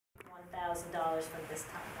from this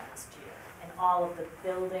time last year. And all of the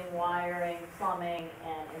building, wiring, plumbing,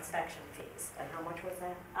 and inspection fees. And how much was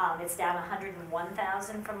that? It's down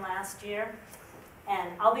 101,000 from last year.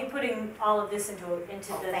 And I'll be putting all of this into the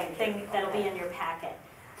thing that'll be in your packet.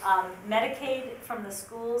 Medicaid from the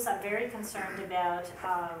schools, I'm very concerned about.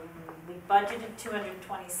 We budgeted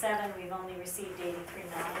 227, we've only received 83.9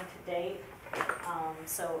 to date.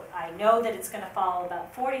 So I know that it's going to fall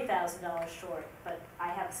about $40,000 short, but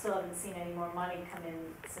I still haven't seen any more money come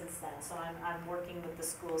in since then. So I'm working with the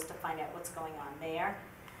schools to find out what's going on there.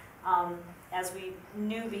 As we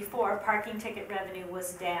knew before, parking ticket revenue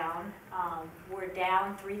was down. We're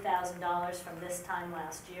down $3,000 from this time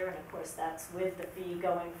last year, and of course that's with the fee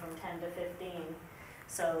going from 10 to 15.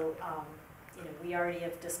 So you know, we already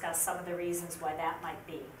have discussed some of the reasons why that might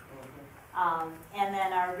be. And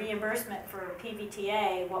then our reimbursement for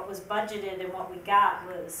PVTA, what was budgeted and what we got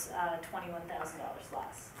was $21,000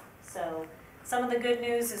 less. So some of the good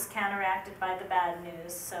news is counteracted by the bad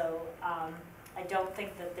news. So I don't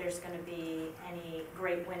think that there's going to be any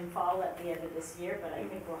great windfall at the end of this year, but I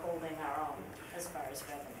think we're holding our own as far as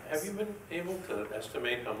revenues. Have you been able to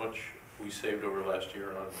estimate how much we saved over last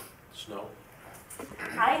year on snow?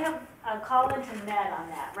 I have a call into Ned on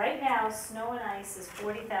that. Right now, snow and ice is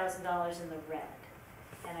 $40,000 in the red.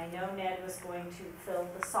 And I know Ned was going to fill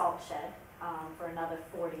the salt shed for another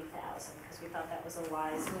 $40,000 because we thought that was a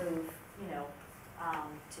wise move, you know,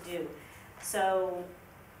 to do. So,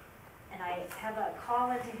 and I have a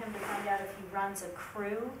call into him to find out if he runs a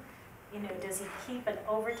crew. You know, does he keep an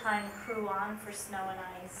overtime crew on for snow and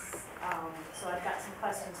ice? So I've got some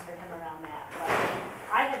questions for him around that. But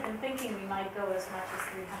I had been thinking we might go as much as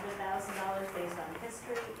 $300,000 based on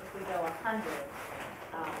history if we go 100.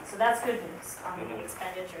 So that's good news on the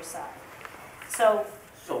expenditure side. So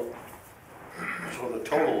the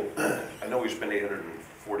total, I know we spent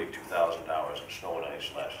 $842,000 on snow and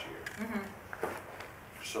ice last year.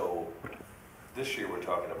 So this year we're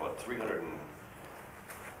talking about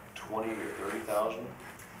 320 or 30,000.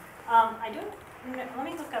 I don't. Let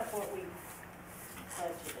me look up what we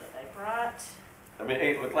budgeted. I brought. I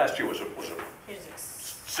mean, look, last year was a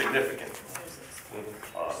significant.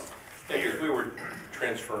 Yeah, we were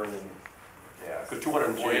transferring. Yeah, because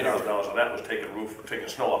 $240,000 of that was taking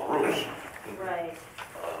snow off roofs. Right.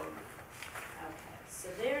 Okay, so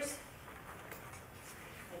there's.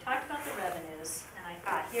 I talked about the revenues, and I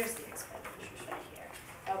thought here's the expenditures right here.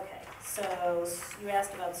 Okay, so you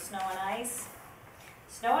asked about snow and ice.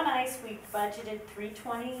 Snow and ice, we budgeted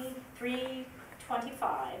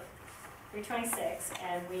 326,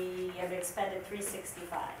 and we have expended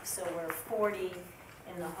 365. So we're 40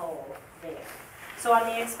 in the hole there. So on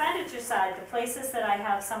the expenditure side, the places that I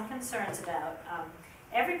have some concerns about,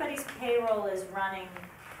 everybody's payroll is running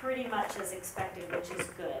pretty much as expected, which is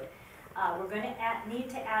good. We're going to need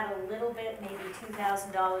to add a little bit, maybe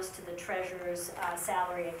 $2,000 to the treasurer's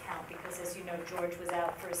salary account because, as you know, George was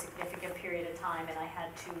out for a significant period of time, and I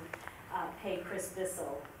had to pay Chris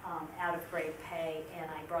Bissell out of grade pay,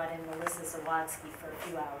 and I brought in Melissa Zawadsky for a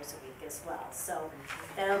few hours a week as well. So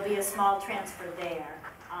that'll be a small transfer there.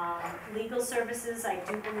 Legal services, I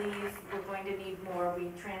do believe we're going to need more.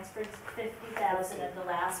 We transferred $50,000 at the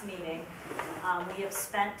last meeting. We have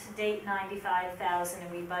spent to date $95,000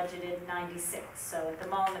 and we budgeted $96,000. So at the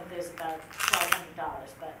moment there's about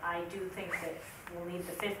 $1,200, but I do think that we'll need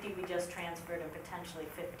the $50,000 we just transferred and potentially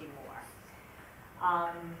 $50,000 more.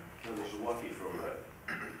 This is lucky from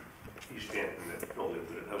East Hampton that filled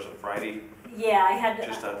it. That was a Friday. Yeah, I had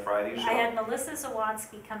just on Fridays. I had Melissa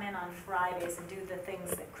Zawadsky come in on Fridays and do the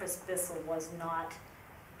things that Chris Bissell was not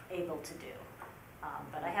able to do.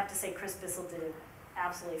 But I have to say Chris Bissell did an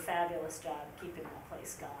absolutely fabulous job keeping that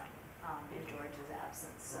place going in George's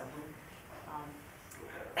absence.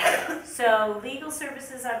 So legal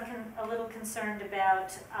services I'm a little concerned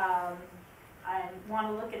about. I want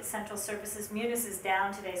to look at central services. Munis is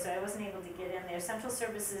down today, so I wasn't able to get in there. Central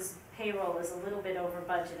services payroll is a little bit over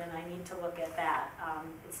budget, and I need to look at that.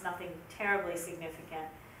 It's nothing terribly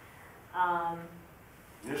significant.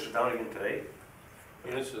 Munis is down again today?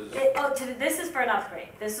 Munis is... This is for an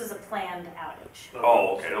upgrade. This was a planned outage.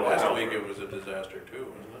 Oh, okay. No, last week it was a disaster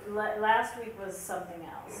too, wasn't it? Last week was something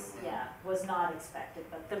else. Yeah, was not expected.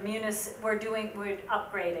 But the Munis, we're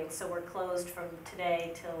upgrading, so we're closed from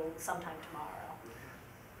today till sometime tomorrow.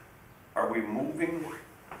 Are we moving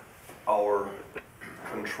our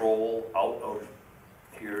control out of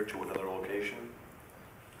here to another location?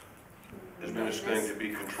 Is Munis going to be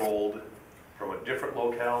controlled from a different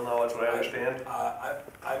locale now? That's what I understand.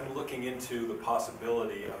 I'm looking into the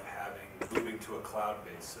possibility of moving to a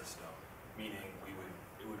cloud-based system, meaning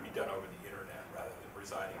it would be done over the internet rather than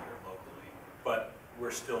residing here locally. but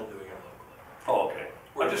we're still doing it locally. Oh, okay.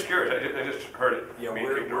 I'm just curious, I just heard it Yeah, being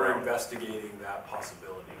kicked we're around. investigating that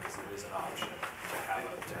possibility, because it is an option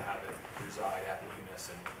to have it reside at Munis,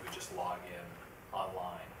 and we just log in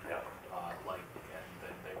online. Yeah. And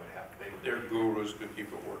then they would have, Their gurus could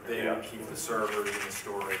keep it working. they would keep the servers and the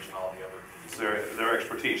storage and all the other pieces. Their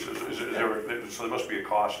expertise, so there must be a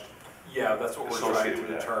cost. Yeah, that's what we're trying associated to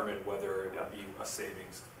with that. determine, whether it Yeah. would be a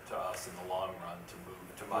savings to us in the long run to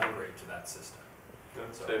migrate to that system.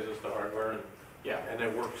 That saves us the hardware Yeah, and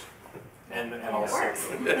it works. and it also works.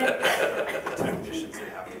 the technicians that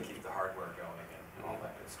have to keep the hardware going and all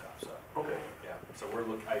that good stuff, so. Okay. Yeah, so we're at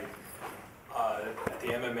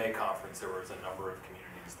the MMA conference, there was a number of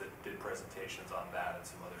communities that did presentations on that and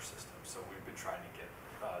some other systems. So we've been trying to get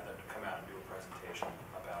them to come out and do a presentation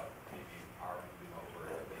about maybe our moving over,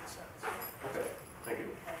 if it makes sense. Okay, thank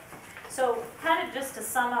you. So kind of just to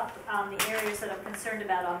sum up the areas that I'm concerned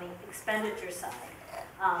about on the expenditure side.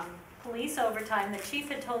 Police overtime, the chief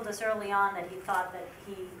had told us early on that he thought that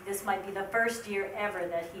this might be the first year ever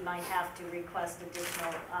that he might have to request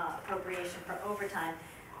additional appropriation for overtime.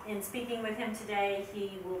 In speaking with him today,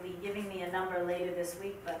 he will be giving me a number later this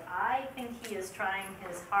week, but I think he is trying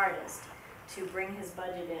his hardest to bring his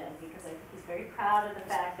budget in, because I think he's very proud of the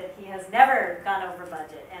fact that he has never gone over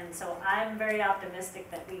budget. And so I'm very optimistic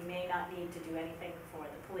that we may not need to do anything for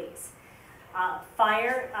the police.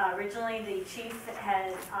 Fire, originally the chief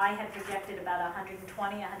I had projected about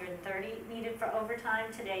 120, 130 needed for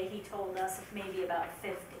overtime. Today he told us maybe about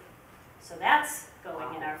 50. So that's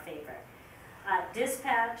going in our favor.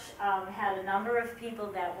 Dispatch had a number of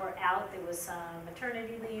people that were out. There was some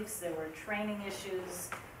maternity leaves, there were training issues,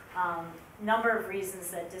 number of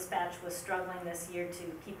reasons that dispatch was struggling this year to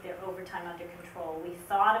keep their overtime under control. We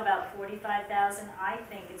thought about 45,000. I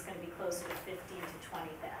think it's going to be closer to 15 to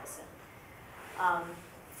 20,000.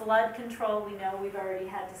 Flood control, we know we've already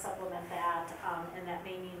had to supplement that, and that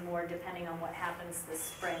may need more depending on what happens this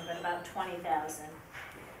spring, but about 20,000.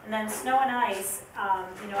 And then snow and ice,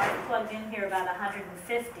 I've plugged in here about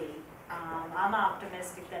 150. I'm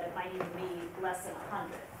optimistic that it might even be less than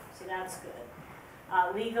 100, so that's good.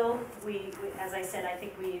 Legal, as I said, I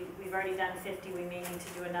think we've already done 50. We may need to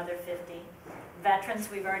do another 50. Veterans,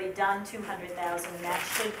 we've already done 200,000, and that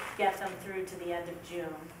should get them through to the end of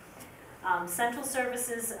June. Central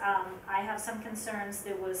services, I have some concerns.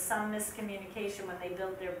 There was some miscommunication when they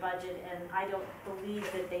built their budget, and I don't believe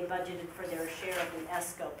that they budgeted for their share of the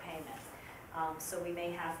ESCO payment. So we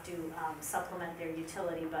may have to supplement their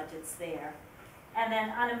utility budgets there. And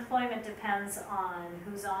then unemployment depends on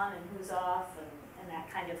who's on and who's off and that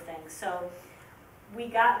kind of thing. So we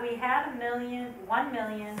had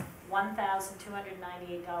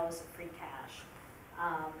 $1,101,298 of free cash.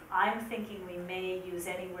 I'm thinking we may use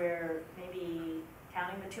anywhere, maybe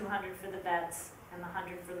counting the 200 for the vets and the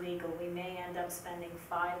 100 for legal, we may end up spending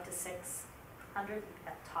 500 to 600,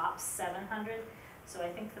 at tops 700. So I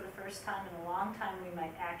think for the first time in a long time, we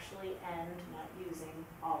might actually end not using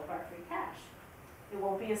all of our free cash. It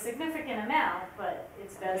won't be a significant amount, but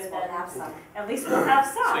it's better than, at least we'll have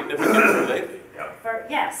some. Significantly lately. Yeah.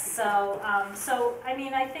 Yes, so I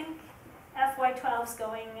mean, I think FY12's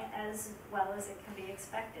going as well as it can be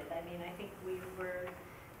expected. I mean, I think we were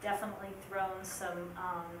definitely thrown some,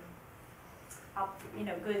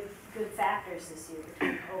 good factors this year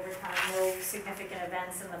between overtime, no significant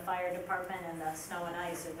events in the fire department, and the snow and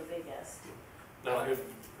ice are the biggest. No, excuse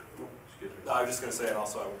me. I was just going to say, and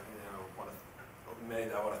also, I want to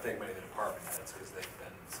thank many of the department heads, because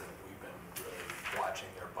we've been really watching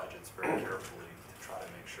their budgets very carefully to try to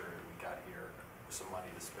make sure that we got here with some money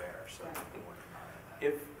to spare. So we've been working hard on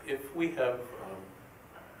that. If we have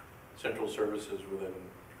central services within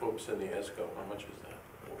OPS and the ESCO, how much is that?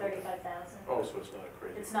 35,000. Oh, so it's not a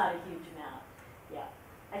crazy. It's not a huge amount, yeah.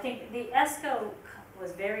 I think the ESCO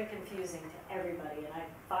was very confusing to everybody, and I'm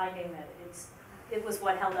finding that it was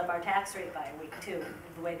what held up our tax rate by a week too,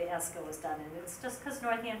 the way the ESCO was done. And it's just because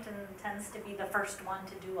Northampton tends to be the first one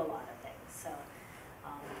to do a lot of things, so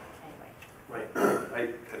anyway. Right.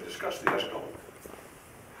 I had discussed the ESCO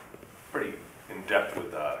pretty in depth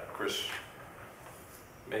with Chris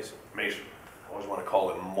Mason. I always want to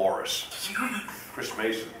call him Morris. Chris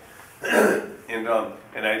Mason. And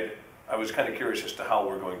I was kind of curious as to how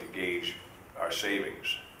we're going to gauge our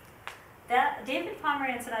savings. David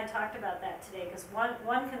Pomerantz and I talked about that today, because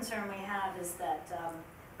one concern we have is that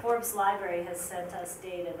Forbes Library has sent us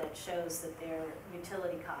data that shows that their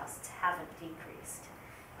utility costs haven't decreased.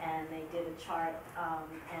 And they did a chart,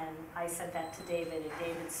 and I sent that to David, and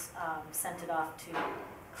David sent it off to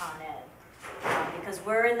Con Ed. Because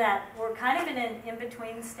we're kind of in an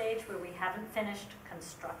in-between stage where we haven't finished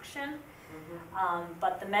construction.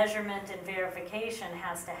 But the measurement and verification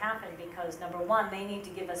has to happen because, number one, they need to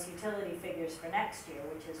give us utility figures for next year,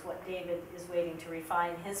 which is what David is waiting to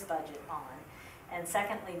refine his budget on. And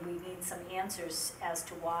secondly, we need some answers as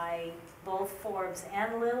to why both Forbes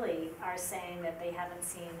and Lilly are saying that they haven't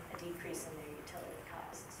seen a decrease in their utility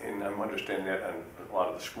costs. And I'm understanding that on a lot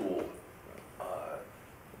of the school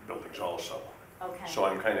buildings also. Okay. So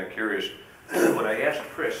I'm kind of curious, when I asked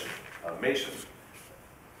Chris Mason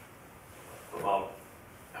about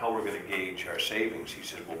how we're going to gauge our savings, he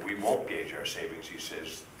says, well, we won't gauge our savings. He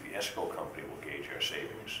says, the ESCO company will gauge our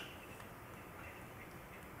savings.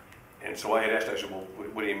 And so I had asked, I said, well,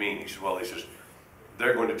 what do you mean? He said, well, he says,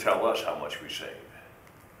 they're going to tell us how much we saved.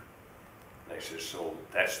 And I said, so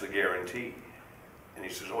that's the guarantee. And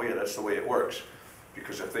he says, oh yeah, that's the way it works.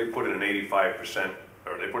 Because if they put in an 85%,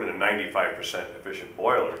 or they put in a 95% efficient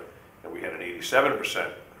boiler, and we had an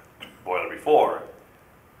 87% boiler before,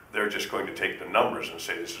 they're just going to take the numbers and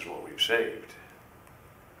say, this is what we've saved.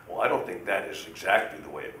 Well, I don't think that is exactly the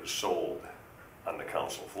way it was sold on the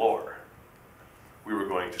council floor. We were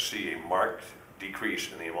going to see a marked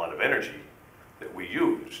decrease in the amount of energy that we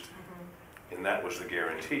used, and that was the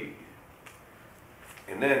guarantee.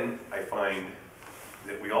 And then I find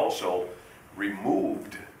that we also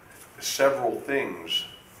removed several things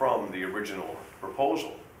from the original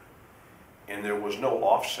proposal, and there was no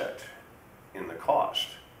offset in the cost.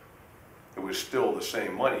 It was still the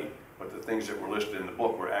same money, but the things that were listed in the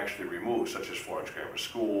book were actually removed, such as Florence Grammar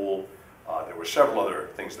School. There were several other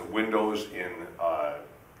things, the windows in the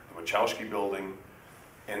Wachowski building,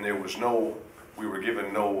 and there was no, we were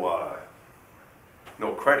given no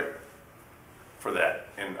credit for that.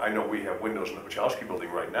 And I know we have windows in the Wachowski building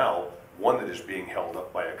right now, one that is being held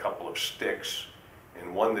up by a couple of sticks,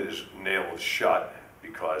 and one that is nailed shut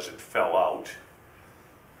because it fell out.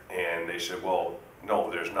 And they said, well, no,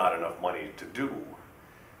 there's not enough money to do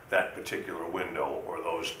that particular window or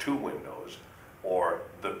those two windows, or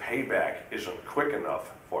the payback isn't quick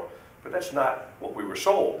enough for, but that's not what we were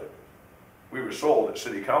sold. We were sold at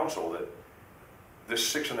City Council that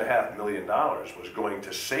this $6.5 million was going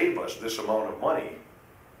to save us this amount of money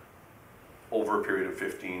over a period of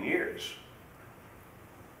 15 years.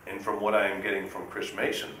 And from what I am getting from Chris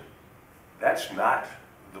Mason, that's not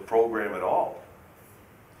the program at all.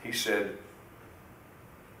 He said,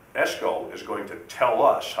 ESCO is going to tell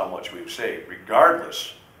us how much we've saved,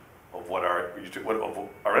 regardless of what our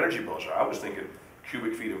energy bills are. I was thinking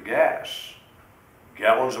cubic feet of gas,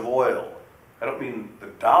 gallons of oil. I don't mean the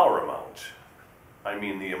dollar amount. I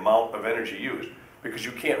mean the amount of energy used, because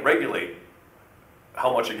you can't regulate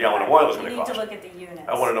how much a gallon of oil is going to cost. You need to look at the units.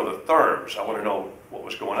 I want to know the therms. I want to know what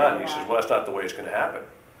was going on. And he says, well, that's not the way it's going to happen.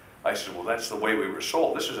 I said, well, that's the way we were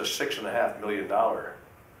sold. This is a $6.5 million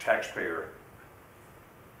taxpayer.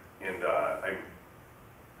 And I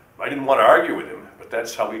didn't want to argue with him, but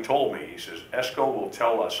that's how he told me. He says, ESCO will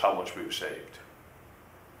tell us how much we've saved.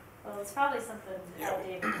 Well, it's probably something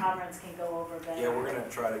David Pomerantz can go over better. Yeah, we're going to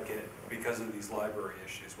try to get, because of these library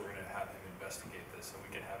issues, we're going to have him investigate this, and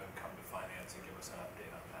we can have him come to finance and give us an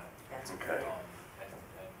update on that. That's okay. And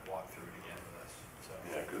walk through it again with us. So.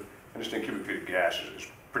 Yeah, good. I understand cubic feet of gas is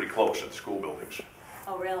pretty close at the school buildings.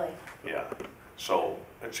 Oh, really? Yeah. So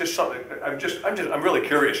it's just something. I'm really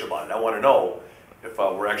curious about it. I want to know if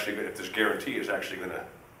if this guarantee is actually going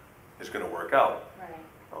to work out. Right.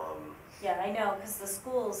 Yeah, I know, because the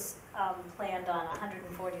schools planned on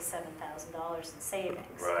 $147,000 in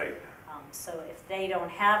savings. Right. So if they don't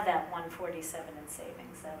have that 147 in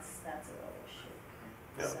savings, that's a real issue.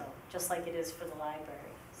 Yeah. So just like it is for the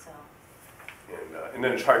library. So. And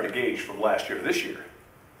then it's hard to gauge from last year to this year.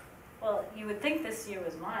 Well, you would think this year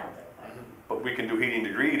was milder, but. But we can do heating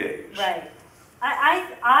degree days. Right.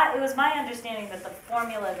 It was my understanding that the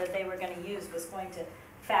formula that they were going to use was going to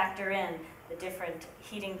factor in the different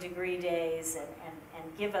heating degree days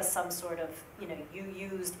and give us some sort of, you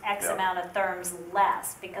used X amount of therms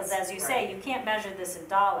less, because as you say, you can't measure this in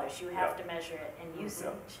dollars, you have to measure it in usage.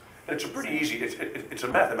 And it's a pretty easy, it's a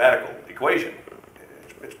mathematical equation.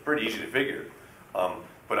 It's pretty easy to figure.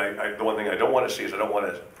 But the one thing I don't want to see is I don't want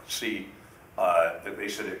to see that they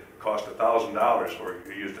said it cost $1,000 or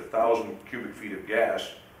you used 1,000 cubic feet of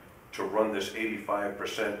gas to run this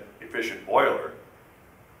 85% efficient boiler,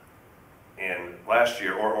 and last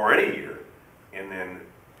year, or any year, and then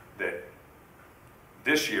that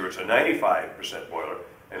this year it's a 95% boiler,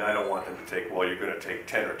 and I don't want them to take, well, you're going to take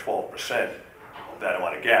 10 or 12% of that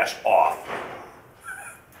amount of gas off.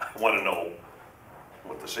 I want to know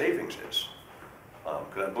what the savings is,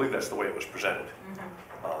 because I believe that's the way it was presented.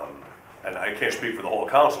 And I can't speak for the whole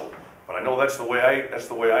council, but I know that's the way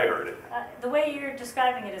I heard it. The way you're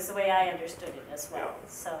describing it is the way I understood it as well. Yeah.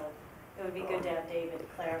 So it would be good to have David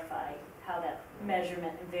clarify how that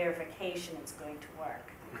measurement and verification is going to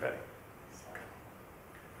work. Okay. So,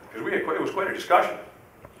 Because it was quite a discussion.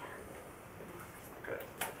 Okay.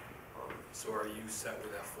 So are you set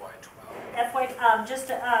with just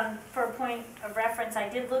for a point of reference, I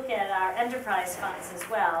did look at our enterprise funds as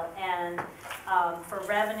well, and for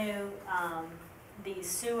revenue, the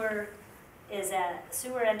sewer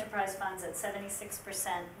enterprise funds at 76%,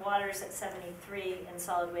 water's at 73%, and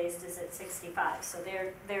solid waste is at 65%. So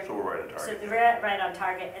they're So we're right on so target. they're right on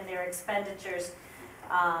target, and their expenditures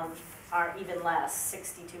are even less,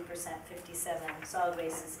 62%, 57%. Solid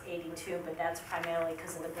waste is 82%, but that's primarily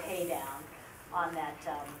because of the pay down on that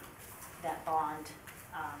bond,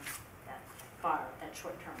 that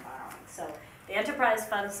short-term borrowing. So the enterprise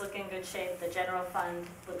funds look in good shape, the general fund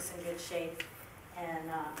looks in good shape,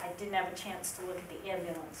 and I didn't have a chance to look at the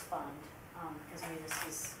ambulance fund, because Munis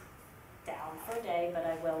is down for a day, but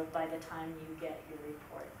I will by the time you get your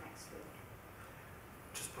report next week.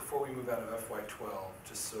 Just before we move out of FY12,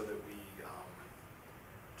 just so that we,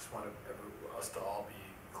 just want us to all be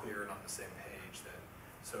clear and on the same page that,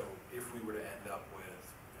 so if we were to end up with,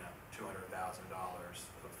 $200,000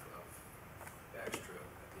 of extra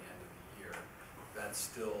at the end of the year, that's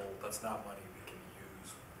not money we can use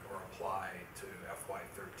or apply to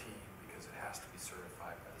FY13 because it has to be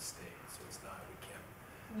certified by the state, so it's not, we can't.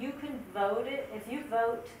 You can vote it, if you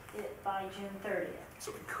vote it by June 30th.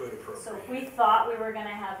 So we could appropriate. So if we thought we were gonna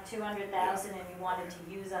have 200,000 and you wanted to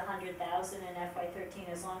use 100,000 in FY13,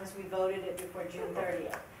 as long as we voted it before June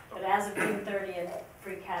 30th. But as of June 30th,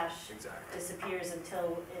 free cash Exactly. disappears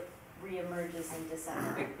until it reemerges in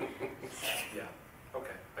December. Yeah,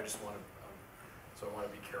 okay, I just want to, so I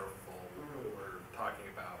want to be careful, we're talking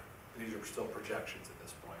about, these are still projections at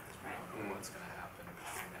this point, because we don't know what's going to happen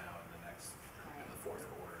between now and the next, in the fourth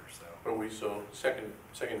quarter, so. But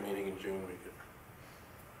second meeting in June, we could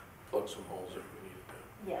plug some holes if we needed to.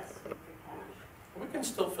 Yes, free cash. We can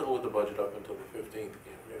still fiddle with the budget up until the 15th,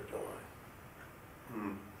 of July.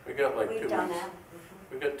 Hmm. We got like 2 We've done weeks. that.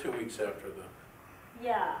 We got 2 weeks after the,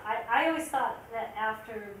 Yeah, I always thought that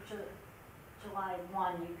after July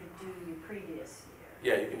 1, you could do your previous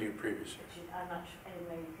year. yeah, you can do previous years. I'm not sure, I didn't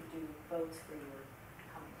know you could do votes for your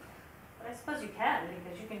coming year. But I suppose you can,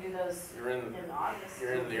 because you can do those You're in August. the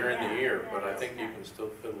Yeah, year, yeah, but I yes, think you can. can still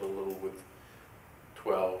fiddle a little with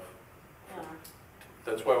 12. Yeah,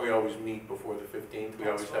 That's why we always meet before the 15th. We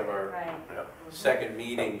always have our right. Yeah. second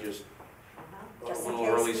meeting just a Just in little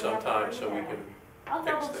case early we have sometimes, to, so we yeah. can, I'll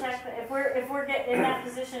fix double this. check, but if we're in that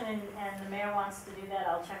position and the mayor wants to do that,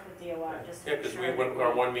 I'll check with DOR just to yeah, make because sure.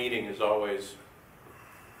 our one meeting is always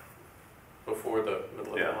before the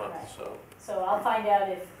middle of the Yeah. month, Right. so. So I'll find out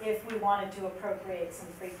if we wanted to appropriate some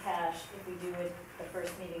free cash, if we do it the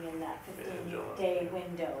first meeting in that In July. 15-day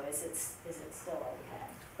window, is it still okay?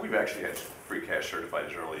 We've actually had free cash certified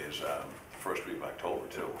as early as first week of October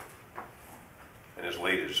too. And as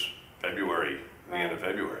late as February, the end of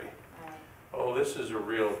February. All right. Oh, this is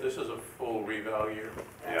a full reval year.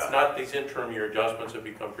 Yeah. It's not, these interim year adjustments have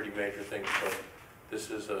become pretty major things, but this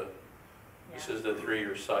is the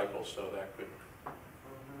 3-year cycle, so that could,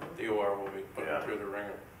 DOR will be putting Yeah. through the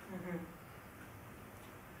ringer.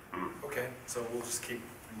 Mhm. Okay, so we'll just keep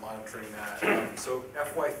monitoring that. So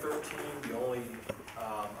FY13, the only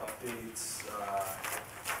updates,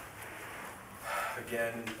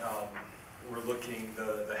 again, we're looking,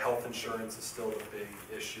 the health insurance is still a big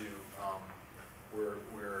issue.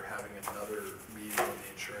 We're having another meeting with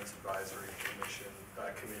the Insurance Advisory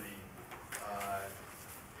Committee,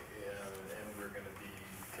 and we're going to be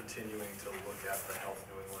continuing to look at the Health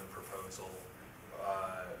New England proposal.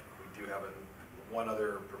 We do have one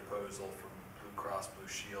other proposal from Blue Cross Blue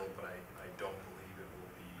Shield, but I don't believe it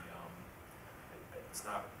will be, it's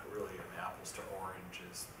not really an apples to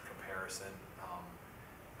oranges comparison.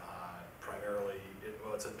 Primarily,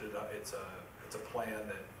 it's a plan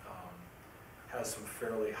that has some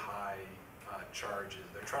fairly high charges.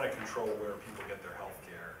 They're trying to control where people get their health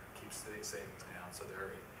care, keep savings down, so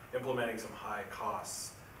they're implementing some high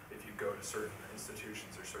costs if you go to certain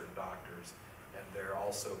institutions or certain doctors, and they're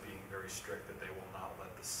also being very strict that they will not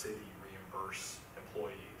let the city reimburse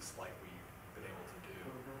employees like we've been able to do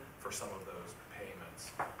for some of those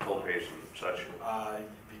payments. Co-pays and such.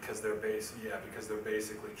 Because they're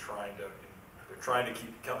basically trying to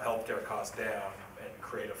keep healthcare costs down and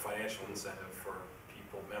create a financial incentive for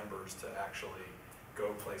members to actually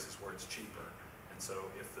go places where it's cheaper. And so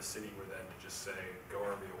if the city were then to just say, go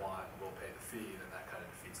wherever you want, we'll pay the fee, then that kind of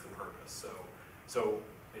defeats the purpose. So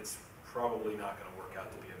it's probably not gonna work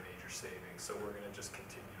out to be a major savings. So we're gonna just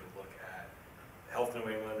continue to look at Health New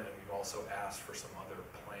England, and we've also asked for some other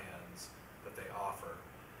plans that they offer.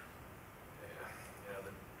 You know,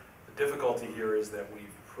 the difficulty here is that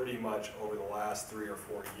we've pretty much over the last 3 or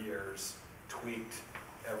 4 years tweaked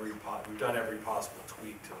we've done every possible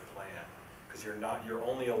tweak to the plan, because they're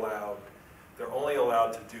only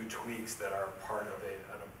allowed to do tweaks that are part of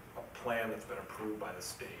a plan that's been approved by the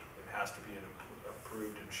state. It has to be an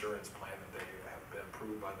approved insurance plan that they have been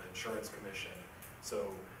approved by the insurance commission.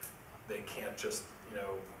 So they can't just, you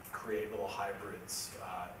know, create little hybrids.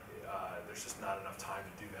 There's just not enough time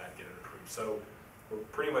to do that and get it approved. So we're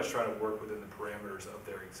pretty much trying to work within the parameters of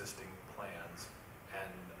their existing plans.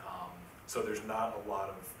 And so there's not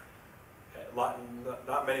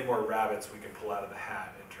not many more rabbits we can pull out of the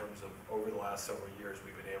hat in terms of over the last several years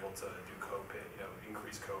we've been able to do copay, you know,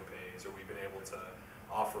 increase copays, or we've been able to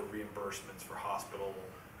offer reimbursements for hospital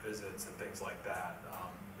visits and things like that.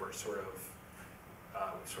 We've sort of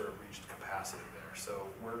reached capacity there. So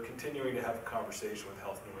we're continuing to have a conversation with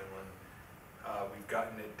Health New England. We've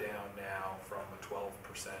gotten it down now from a 12.6%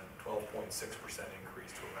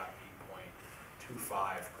 increase to about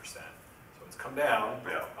 8.25%. So it's come down.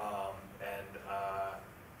 Yeah.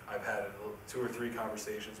 I've had 2 or 3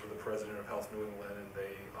 conversations with the president of Health New England, and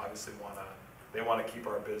they obviously want to keep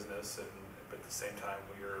our business, but at the same time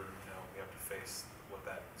we have to face what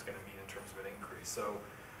that's going to mean in terms of an increase. So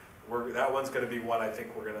that one's going to be one I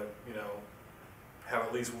think we're going to have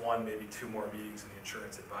at least 1, maybe 2 more meetings in the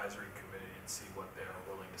Insurance Advisory Committee and see what they're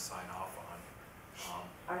willing to sign off on.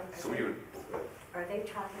 Are they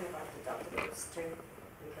talking about deductibles too?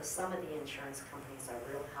 Because some of the insurance companies are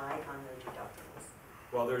real high on their deductibles.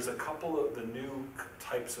 Well, there's a couple of the new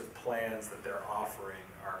types of plans that they're offering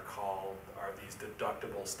are these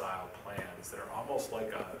deductible style plans that are almost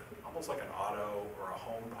like an auto or a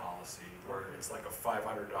home policy, where it's like a $500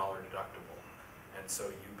 deductible, and so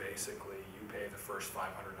you pay the first $500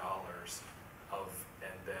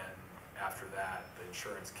 and then after that the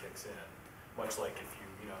insurance kicks in, much like if you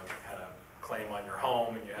had a claim on your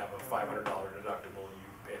home and you have a $500 deductible, you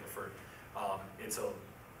pay the first.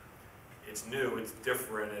 It's new, it's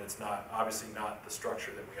different, and it's obviously not the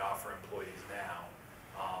structure that we offer employees now.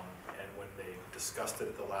 And when they discussed it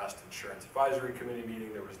at the last Insurance Advisory Committee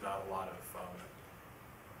meeting, there was not a lot of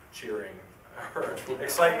cheering or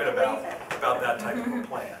excitement about that type of a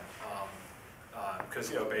plan. Because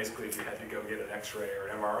basically, if you had to go get an X-ray or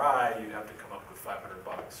an MRI, you'd have to come up with $500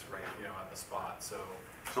 right, on the spot. So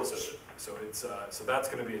that's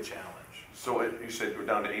going to be a challenge. So you said we're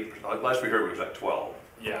down to 8%. Last we heard it was at 12.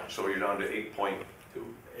 Yeah. So you're down to 8.2.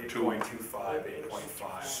 8.25,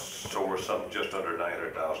 8.5. So we're just under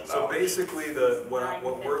 $900,000. So basically,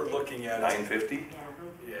 what we're looking at is $950.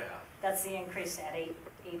 Yeah. That's the increase at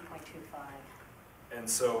 8.25. And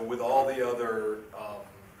so with all the other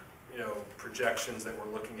projections that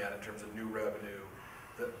we're looking at in terms of new revenue,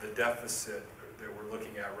 the deficit that we're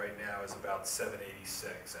looking at right now is about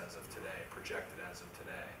 786 as of today, projected as of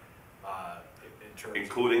today. In terms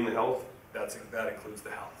including the health? That includes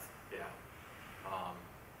the health, yeah.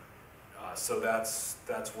 So that's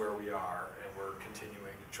where we are, and we're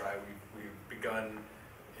continuing to try. We've begun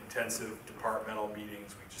intensive departmental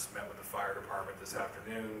meetings. We just met with the fire department this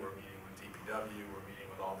afternoon. We're meeting with DPW. We're meeting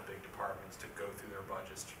with all the big departments to go through their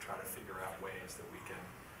budgets to try to figure out ways that we can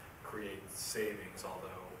create savings,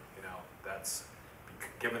 although, that's,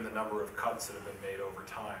 given the number of cuts that have been made over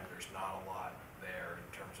time, there's not a lot there in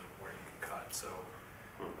terms of where you can cut. So,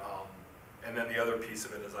 and then the other piece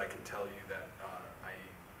of it is I can tell you that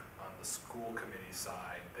on the school committee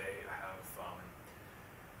side,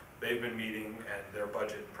 they've been meeting, and their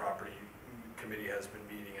budget and property committee has been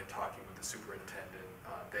meeting and talking with the superintendent.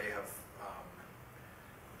 They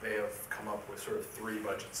have come up with sort of 3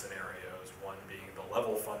 budget scenarios, one being the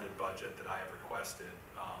level funded budget that I have requested.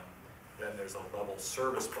 Then there's a level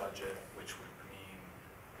service budget, which would mean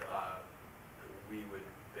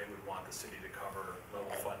they would want the city to cover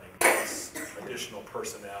level funding plus additional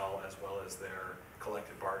personnel as well as their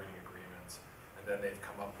collective bargaining agreements. And then they've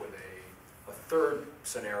come up with a third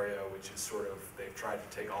scenario, which is sort of, they've tried to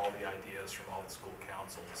take all the ideas from all the school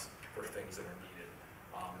councils for things that are needed,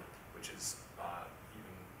 which is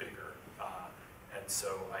even bigger. And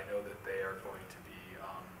so I know that they are going to be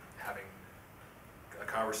having a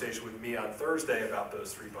conversation with me on Thursday about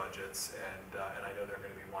those 3 budgets, and I know they're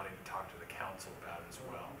going to be wanting to talk to the council about it as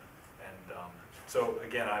well. And so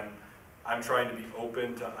again, I'm trying to be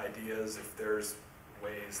open to ideas. If there's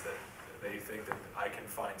ways that they think that I can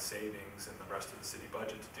find savings in the rest of the city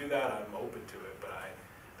budget to do that, I'm open to it. But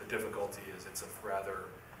the difficulty is it's a rather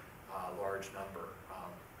large number.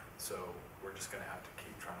 So we're just gonna have to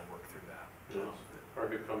keep trying to work through that. Or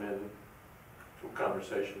could come in to a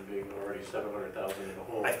conversation being already 700,000 in the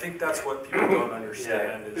hole. I think that's what people don't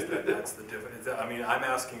understand, is that that's the difference. I mean, I'm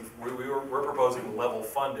asking, we're proposing level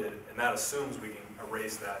funded, and that assumes we can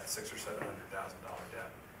erase that $600,000 or $700,000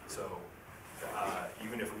 debt. So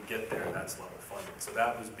even if we get there, that's level funded. So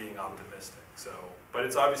that was being optimistic. So, but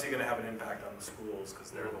it's obviously going to have an impact on the schools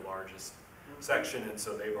because they're the largest section, and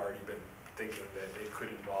so they've already been thinking that it could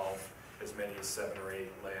involve as many as 7 or 8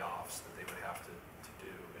 layoffs that they would have to do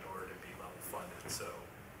in order to be level funded. So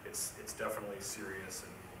it's definitely serious,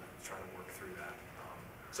 and we're trying to work through that.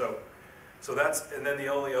 So that's, and then the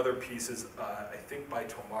only other piece is, I think by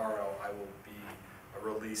tomorrow I will be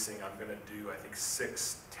releasing, I'm going to do, I think,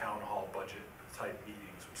 6 town hall budget type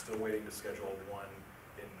meetings. We're still waiting to schedule one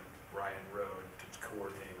in Ryan Road to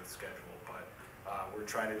coordinate with schedule, but we're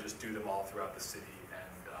trying to just do them all throughout the city,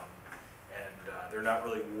 and they're not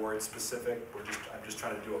really ward specific. I'm just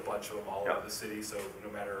trying to do a bunch of them all over the city, so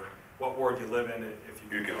no matter what ward you live in, if you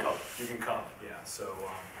can come, you can come. Yeah. So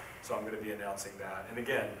I'm going to be announcing that, and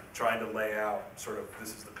again, trying to lay out sort of this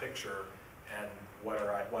is the picture, and what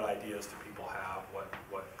ideas do people have,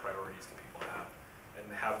 what priorities do people have,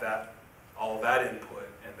 and have that all of that input,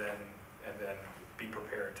 and then be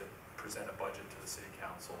prepared to present a budget to the city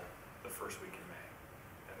council the first week in May,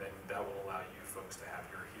 and then that will allow you folks to have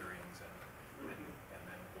your hearings, and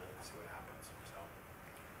then we'll see what happens.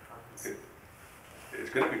 So It's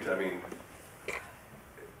going to be, I mean,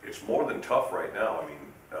 it's more than tough right now. I mean,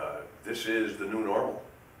 this is the new normal.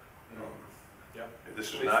 yeah, This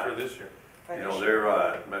At is least not, for this year. you know, they're,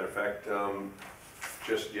 matter of fact,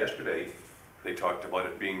 just yesterday, they talked about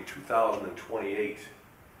it being 2028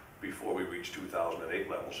 before we reach 2008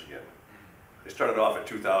 levels again. They started off at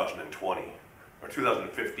 2020, or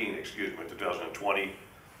 2015, excuse me, 2020,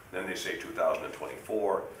 then they say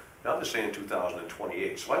 2024, now they're saying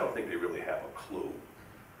 2028, so I don't think they really have a clue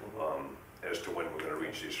as to when we're gonna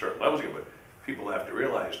reach these certain levels again, but people have to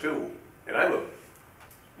realize too, and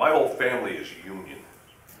my whole family is union,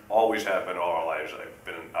 always have been all our lives. I've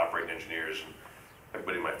been operating engineers, and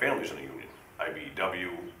everybody in my family's in a union.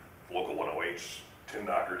 IBEW, local 108s, tin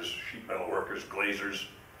knockers, sheet metal workers, glazers.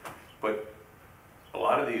 But a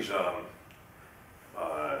lot of these,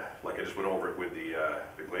 like I just went over it with the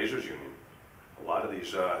glazers union, a lot of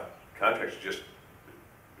these contracts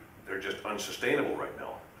they're just unsustainable right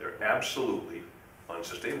now. They're absolutely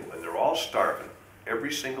unsustainable, and they're all starving,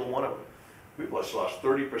 every single one of them. We've lost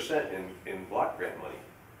 30% in block grant money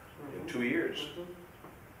in 2 years.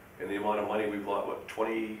 And the amount of money we've lost, what,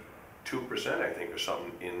 22%, I think, or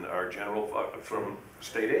something in our general, from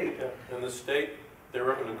state aid. Yeah. And the state, their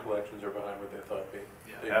revenue collections are behind what they thought they'd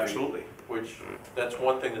be. Absolutely. Which, that's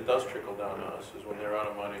one thing that does trickle down to us, is when they're out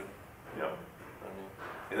of money. Yeah. I mean,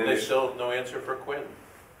 And then they still have no answer for Quinn.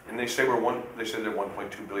 And they say they're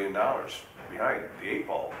 $1.2 billion behind the 8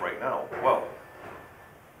 ball right now. Well,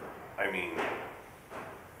 I mean,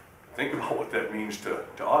 think about what that means to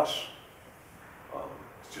us.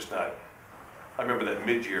 It's just not, I remember that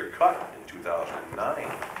mid-year cut in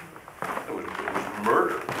 2009. It was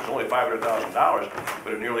murder. It was only $500,000,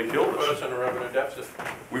 but it nearly killed Put us. us in a revenue deficit.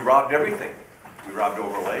 We robbed everything. We robbed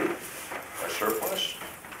overlay, our surplus.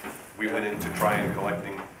 We went into trying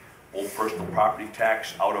collecting old personal property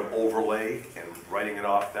tax out of overlay and writing it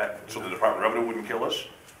off that, so the Department of Revenue wouldn't kill us.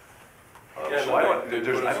 So I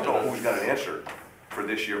don't know who's got an answer for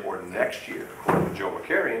this year or next year. According to Joe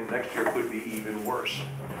McCarrion, next year could be even worse.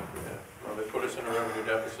 Yeah. Well, they put us in a revenue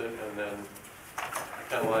deficit and then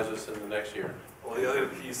penalize us in the next year. well, the other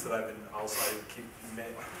piece that I keep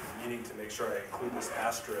needing to make sure I include this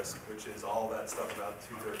asterisk, which is all that stuff about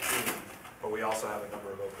 213, but we also have a number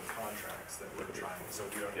of open contracts that we're trying, so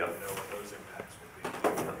we don't even know what those impacts will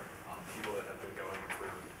be. People that have been going for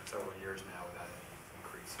several years now without any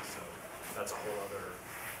increases, so that's a whole other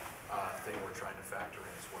thing we're trying to factor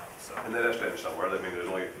in as well. So And that has to end somewhere. I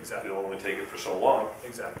mean, Exactly. it'll only take it for so long.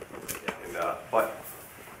 exactly, yeah.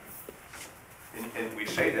 And, and we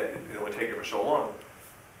say that it'll only take it for so long,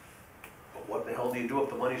 but what the hell do you do if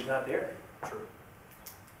the money's not there? True.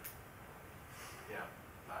 Yeah,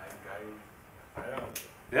 I know.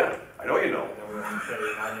 Yeah, I know you know. And then we have to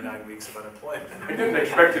pay 99 weeks of unemployment. I didn't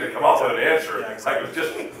expect you to come out with an answer. Yeah, I exactly. was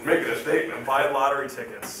just making a statement. And buy lottery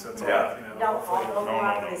tickets, that's all, Yeah. you know. No, all hopefully- local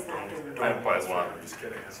properties not doing it. Don't buy I'm lottery. just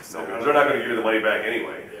kidding. It's just No, because they're not gonna give you the money back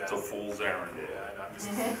anyway. Yeah, It's a fool's errand. yeah, I'm just,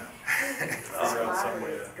 you know, figure out some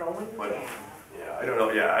way It's to. going But- down. Yeah, I don't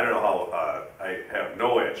know how, I have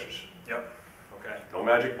no answers. Yep, okay. No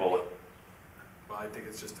magic bullet. Well, I think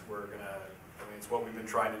it's just, I mean, it's what we've been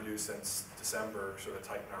trying to do since December, sort of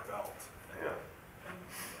tighten our belt. Yeah.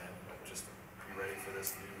 and just be ready for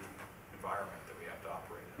this new environment that we have to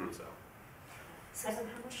operate in, so. Susan,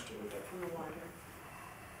 how much do we get from the water?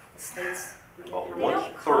 The states? Well, They one don't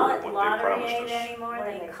third call of it what they lottery promised aid us. anymore, What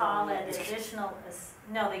do they they call call it it? additional,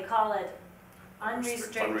 no, they call it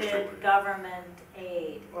unrestricted Unrestricted. government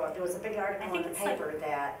aid. Well, there was a big I article in think the it's like- paper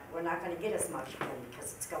that we're not gonna get as much again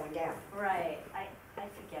because it's going down. Right, I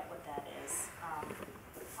forget what that is,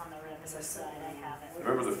 on the revenue side, I have it.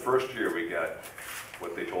 Remember the first year we got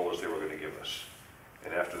what they told us they were gonna give us,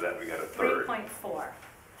 and after that we got a third,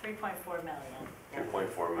 3.4 million.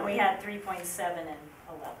 2.4 And we million. had 3.7 in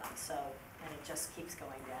 11, so, and it just keeps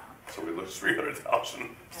going down. So we lost 300,000.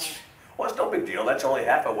 And Well, it's no big deal, that's only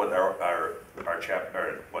half of what our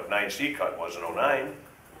what 9C cut was in '09.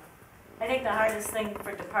 I think the hardest thing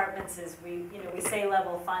for departments is we say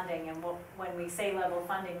level funding, and when we say level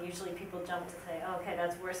funding, usually people jump to say, oh, okay,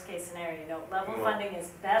 that's worst case scenario. Level Well, funding is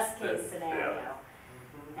best case yeah. scenario.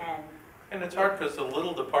 And And it's hard because the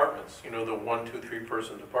little departments, the 1, 2, 3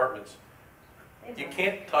 person departments, they you don't-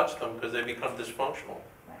 can't touch them because they become dysfunctional.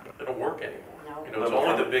 Right. They don't work anymore. No. It's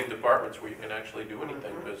only the big departments where you can actually do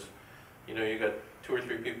anything because, you got 2 or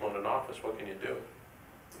 3 people in an office, what can you do?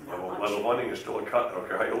 Level funding is still a cut, I don't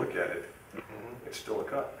care how you look at it, it's still a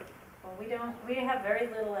cut. Well, we have very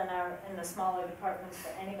little in the smaller departments for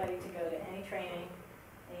anybody to go to any training,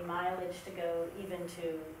 any mileage to go even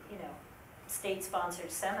to,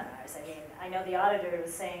 state-sponsored seminars. I mean, I know the auditor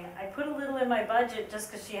was saying, I put a little in my budget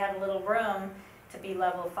just because she had a little room to be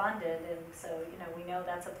level funded, and so, we know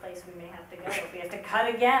that's a place we may have to go if we have to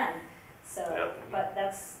cut again. So, Yeah. but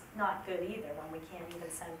that's not good either, when we can't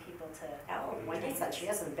even send people to. Oh, Wendy said she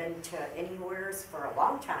hasn't been to anywheres for a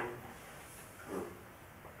long time.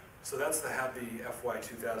 So that's the happy FY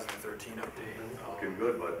 2013 update. Looking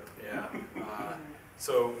good, but Yeah.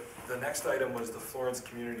 So the next item was the Florence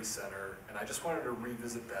Community Center, and I just wanted to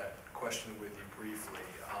revisit that question with you briefly.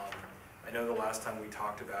 I know the last time we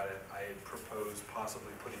talked about it, I had proposed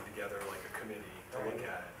possibly putting together like a committee to look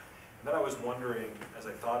at it. And then I was wondering, as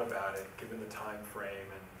I thought about it, given the time frame,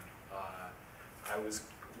 and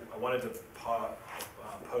I wanted to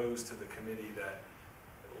pose to the committee that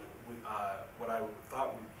what I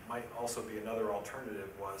thought might also be another alternative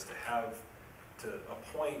was to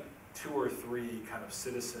appoint 2 or 3 kind of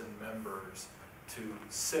citizen members to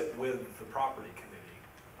sit with the property committee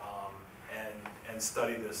and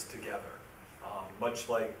study this together, much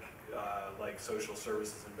like Social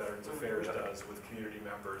Services and Veterans Affairs does with community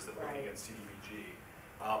members that looking at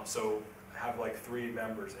CDBG. So have like 3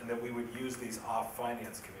 members, and then we would use these off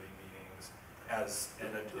finance committee meetings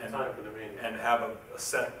and have a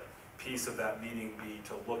set piece of that meeting be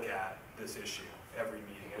to look at this issue every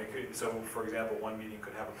meeting. And it could, so for example, one meeting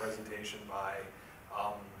could have a presentation by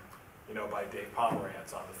Dave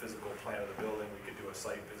Pomerantz on the physical plan of the building. We could do a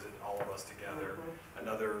site visit, all of us together.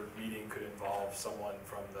 Another meeting could involve someone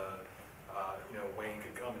from the, Wayne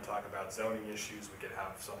could come and talk about zoning issues. We could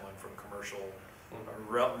have someone from commercial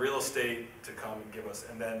real estate to come and give us,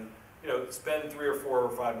 and then, spend 3 or 4 or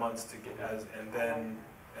 5 months to get and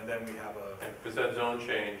then we have Because that zone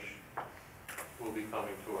change will be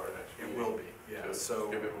coming to our next it meeting. will be, yeah. to So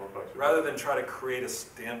give it more flexibility. rather than try to create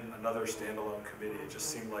another standalone committee, it just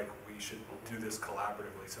seemed like we should do this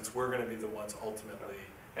collaboratively, since we're gonna be the ones ultimately.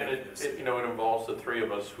 And making it this. involves the 3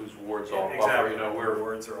 of us whose wards all cover, Exactly, we're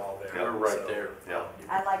words are all there. right so, there. Yeah.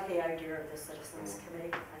 I like the idea of the citizens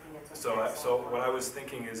committee. I think it's a So excellent what one. I was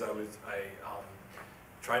thinking is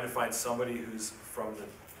trying to find somebody who's from the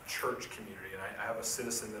church community, and I have a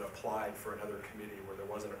citizen that applied for another committee where there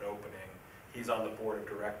wasn't an opening. He's on the board of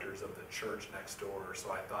directors of the church next door,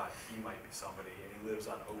 so I thought he might be somebody, and he lives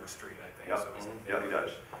on Oak Street, I think. Yeah, So he's in yeah, he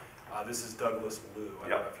does. This is Douglas Liu. I Yeah.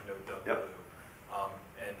 don't know if you know Doug Yeah. Liu.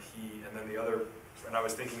 And then the other, and I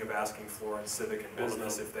was thinking of asking Florence Civic and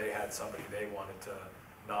Business if they had somebody they wanted to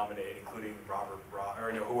nominate, including Robert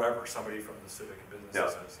or whoever, somebody from the Civic and Business Yeah.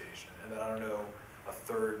 Association. And then I don't know, a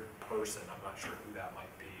third person, I'm not sure who that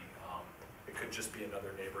might be. It could just be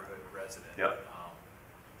another neighborhood resident. Yeah.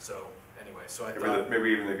 So anyway, so I thought, Maybe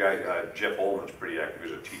even the guy, Jeff Holman's pretty active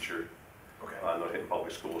as a teacher okay, on the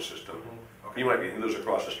public school system. okay. He lives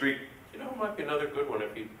across the street. It might be another good one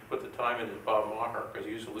if he put the time in as Bob Maher, because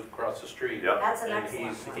he used to live across the street. Yeah. That's an And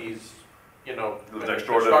excellent one. he's, been Lives in next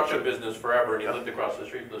door to- construction business forever, and he Yeah. lived across the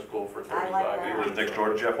street from the school for I like 35 that. He years. lives next door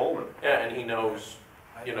to Jeff Holman. Yeah, and he knows,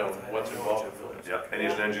 I you know know, that- what's I know involved Jeff with it. Yeah, and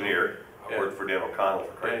he's an engineer. Yeah. Worked for Dan O'Connell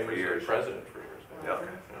for and for he was years. the president for years. Yeah.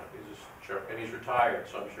 He's just sharp, and he's retired,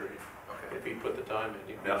 so I'm sure Okay. if he put the time in,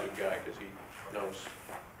 he'd be a Yeah. good guy, because he knows.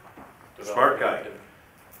 Smart guy. development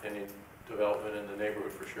And in development in the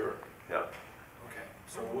neighborhood for sure. Yeah. Okay,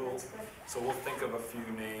 So Oh, we'll, that's good. so we'll think of a few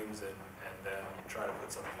names and then try to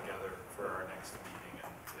put something together for our next meeting.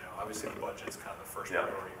 And, you know, obviously the budget's kind of the first Yeah.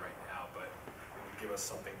 priority right now, but it would give us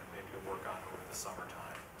something to maybe to work on over the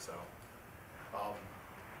summertime, so.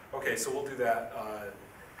 Okay, so we'll do that.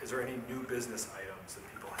 Is there any new business items that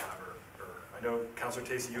people have, or I know, Councilor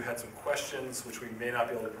Tacey, you had some questions, which we may not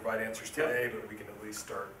be able to provide answers today, but we can at least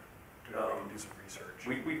start, do some research.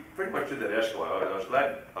 We pretty much did that ESCO. I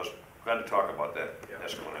was glad to talk about that Yeah.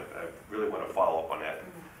 ESCO, and I really want to follow up on that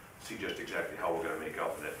and see just exactly how we're going to make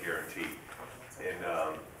out for that guarantee. And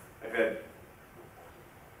I've had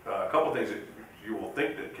a couple things that you will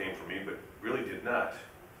think that came from me, but really did not.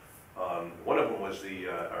 One of them was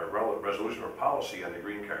our resolution or policy on the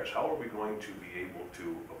green cars. How are we going to be able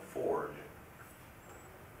to afford?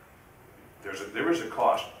 There is a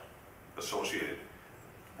cost associated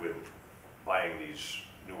with buying these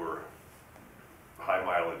newer high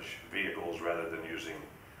mileage vehicles rather than using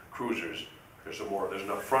cruisers. There's an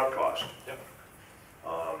upfront cost. Yep.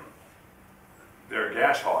 They're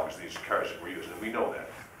gas hogs, these cars that we're using, and we know that.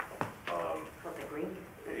 What, the green?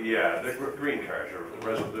 Yeah, the green cars, or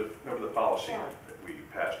remember the policy Yeah. that we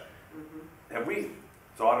passed? Mhm. Have we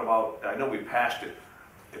thought about, I know we passed it,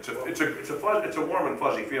 it's a warm and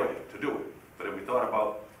fuzzy feeling to do it, but have we thought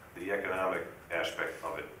about the economic aspect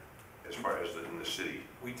of it as far as in the city?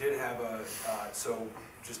 We did have so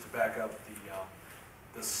just to back up,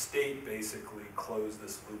 the state basically closed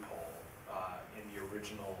this loophole in the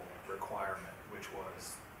original requirement, which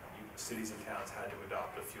was cities and towns had to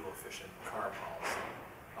adopt a fuel-efficient car policy.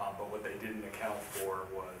 But what they didn't account for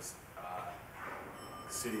was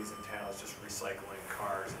cities and towns just recycling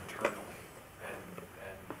cars internally and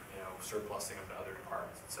surplusing them to other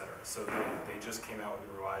departments, et cetera. So they just came out with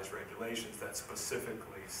revised regulations that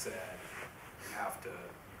specifically said you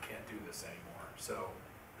can't do this anymore. So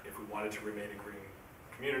if we wanted to remain a green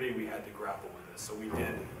community, we had to grapple with this. So we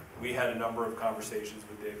did. We had a number of conversations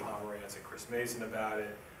with Dave Pomerantz and Chris Mason about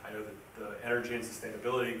it. I know that the Energy and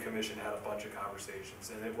Sustainability Commission had a bunch of conversations,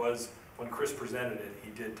 and it was, when Chris presented it, he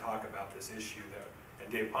did talk about this issue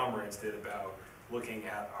and Dave Pomerantz did, about looking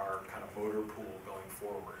at our kind of motor pool going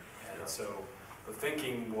forward. And so the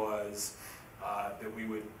thinking was that we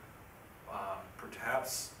would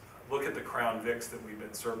perhaps look at the Crown Vics that we've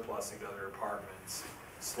been surplusing to other departments,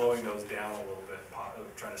 slowing those down a little bit,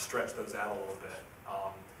 trying to stretch those out a little bit.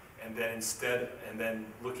 And then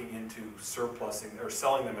looking into surplusing or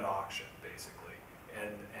selling them at auction, basically,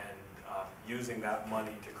 and using that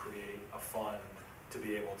money to create a fund to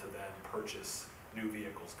be able to then purchase new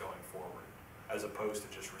vehicles going forward, as opposed to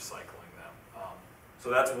just recycling them. So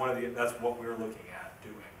that's that's what we're looking at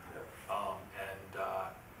doing.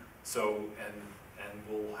 And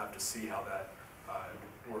we'll have to see how that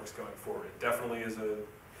works going forward. It definitely is a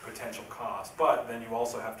potential cost, but then you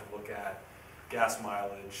also have to look at gas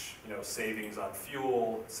mileage, savings on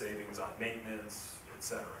fuel, savings on maintenance, et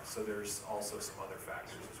cetera. So there's also some other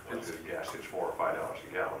factors as well. If the gas is $4 or $5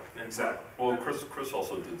 a gallon. Exactly. Well, Chris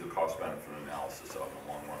also did the cost benefit analysis out in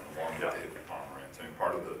the long run, along with David Pomerantz. I mean,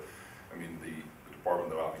 part of the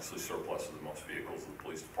department that obviously surpluses the most vehicles, the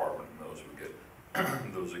police department, and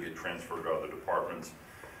those who get transferred to other departments.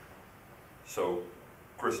 So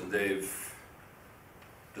Chris and Dave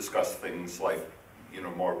discussed things like,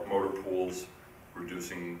 motor pools,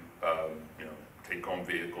 reducing, take-home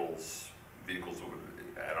vehicles that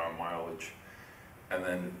would add on mileage, and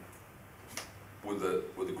then with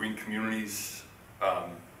the green communities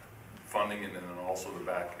funding, and then also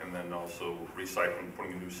and then also recycling,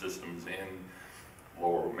 putting new systems in,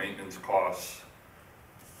 lower maintenance costs.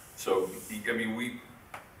 So I mean,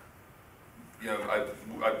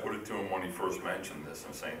 I put it to him when he first mentioned this.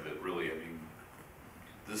 I'm saying that really, I mean,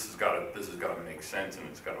 this has got to make sense, and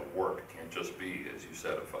it's got to work. It can't just be, as you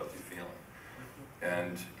said, a fuzzy feeling.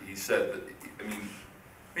 And he said that, I mean,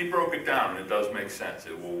 he broke it down, and it does make sense.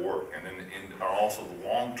 It will work. And in also the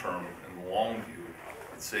long term and the long view,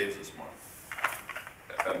 it saves us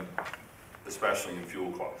money, especially in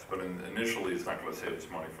fuel costs. But initially, it's not going to save us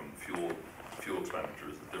money from fuel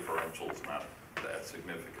expenditures. The differential is not that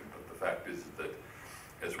significant. But the fact is that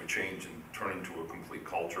as we change and turn into a complete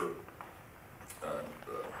culture,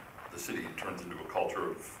 the city turns into a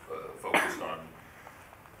culture of focused on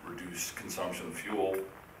reduced consumption of fuel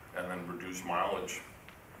and then reduced mileage,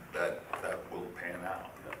 that will pan out.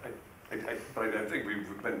 But I think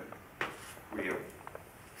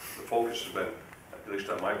the focus has been, at least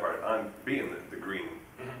on my part, on being the green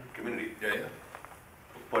community. Yeah.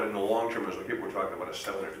 But in the long term, as people were talking about a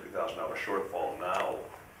 $750,000 shortfall now,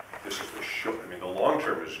 this is the short. I mean, the long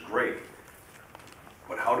term is great,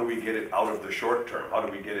 but how do we get it out of the short term? How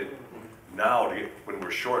do we get it now to get, when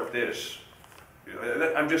we're short this, you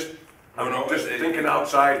know, I'm just thinking it-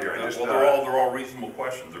 outside here. I just, Well, they're all reasonable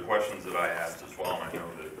questions. They're questions that I asked as well, and I know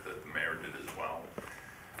that the mayor did as well.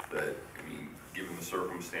 That, I mean, given the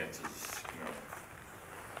circumstances, you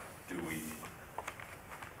know, do we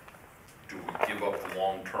give up the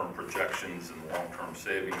long-term projections and long-term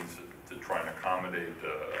savings to try and accommodate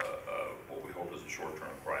what we hope is a short-term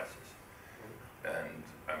crisis? And,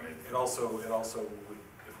 I mean. It also would, if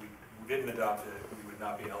we didn't adopt it, we would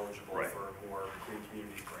not be eligible Right. for more green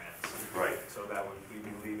community grants. right. So that would, we'd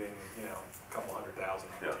be leaving, you know, a couple $100,000 on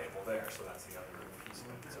the Yeah. table there, so that's the other piece of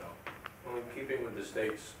it, so. Well, in keeping with the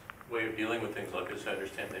state's way of dealing with things like this, I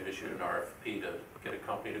understand they've issued an RFP to get a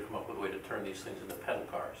company to come up with a way to turn these things into pedal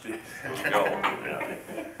cars. There you go. Yeah.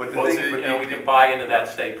 But the Well, thing, see, but you know, we can buy into that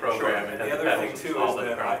state program and The have the other thing pedals too installed in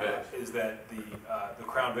the Crown is Vics. that the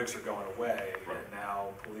Crown Vics are going away, Right. and now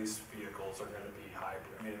police vehicles are gonna be hybrid.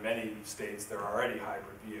 I mean, in many states, they're already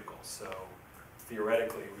hybrid vehicles, so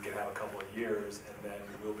theoretically, we could have a couple of years, and then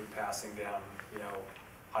we'll be passing down, you know,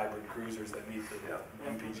 hybrid cruisers that meet the Yeah.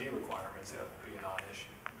 MPG requirements, that would be a non-issue.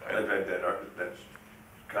 I've had that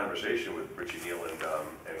conversation with Richie Neal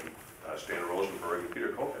and Stan Rosenberg and Peter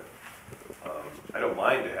Kochen. I don't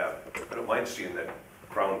mind seeing that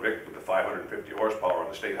Crown Vic with the 550 horsepower on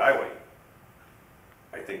the state highway.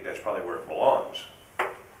 I think that's probably where it belongs.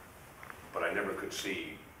 But I never could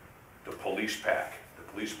see the police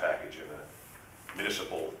package in a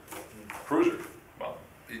municipal cruiser. Well,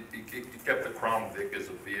 it kept the Crown Vic as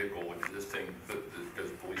a vehicle existing,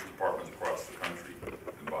 because police departments across the country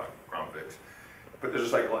can buy Crown Vics. But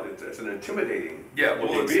there's like, it's an intimidating Yeah,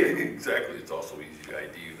 well, looking vehicle. exactly, it's also easy to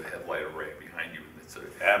ID the headlight array behind you, and it's a.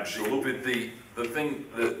 Absolutely. But the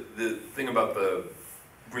thing about the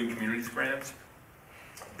Green Communities grants,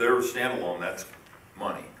 they're standalone, that's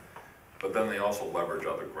money, but then they also leverage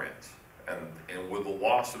other grants. And with the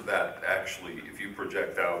loss of that, actually, if you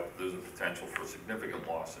project out, there's a potential for significant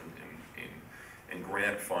loss in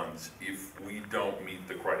grant funds if we don't meet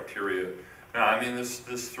the criteria. Now, I mean,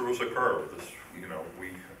 this threw us a curve. You know,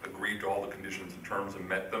 we agreed to all the conditions and terms and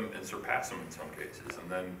met them and surpassed them in some cases, and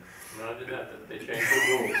then. No, I did that, they changed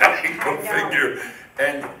the rules. Go figure.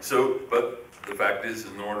 And so, but the fact is,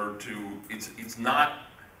 in order to, it's not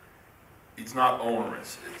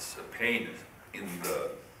onerous, it's a pain in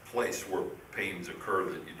the place where pains occur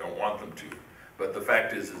that you don't want them to. But the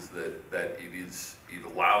fact is that it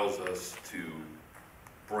allows us to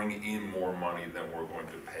bring in more money than we're going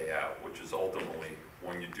to pay out, which is ultimately,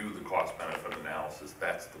 when you do the cost benefit analysis,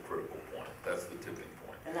 that's the critical point, that's the tipping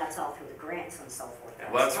point. And that's all through the grants and so forth.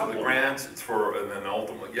 Well, that's for the grants, it's for, and then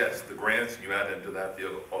ultimately, yes, the grants, you add into that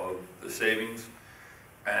the savings,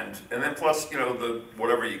 and then plus, you know,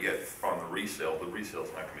 whatever you get on the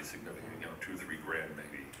resale's not gonna be significant, you know, $2-3 grand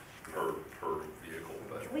maybe per vehicle,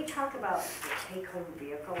 but Can we talk about the take-home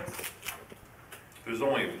vehicles? there's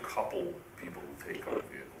only a couple people who take home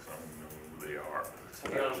vehicles, I don't even know who they are. The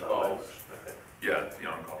on-calls, Yeah, the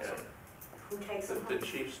on-call Yeah. center. Who takes the them the home?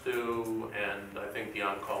 chiefs do, and I think the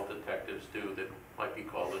on-call detectives do, that might be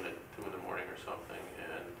called in at 2 in the morning or something,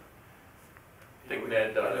 and I think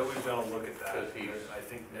Ned I know does. we've done a look at that. Because he's- I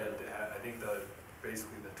think Ned, I think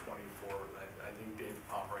basically the 24, I think Dave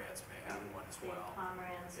Pomerantz may have one as Dave well.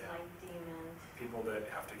 Pomerantz, Yeah. Mike Demon. People that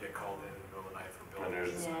have to get called in the middle of the night for And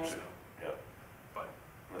buildings there's- and Yeah. such, so. Yeah. But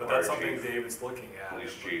The that's fire something chief, David's looking at.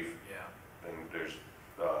 police chief. Yeah. And there's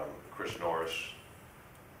Chris Norris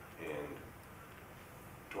and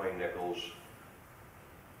Dwayne Nichols.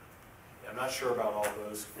 I'm not sure about all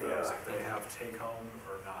those, Yeah. if they have take-home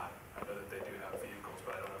or not. I know that they do have vehicles,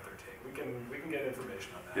 but I don't know if they're we can get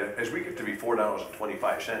information on Yeah, that. as we get to be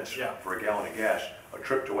 $4.25 Yeah. for a gallon of gas, a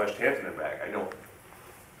trip to West Hampton and back. I know,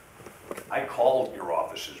 I call your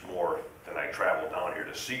offices more than I travel down here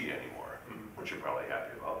to see you anymore, which you're probably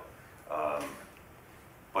happy about.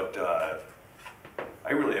 But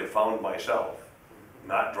I really have found myself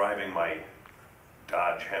not driving my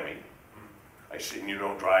Dodge Hemi. I see you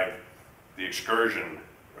don't drive the Excursion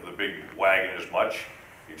or the big wagon as much.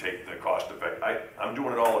 You take the cost effect. I'm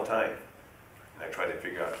doing it all the time. And I try to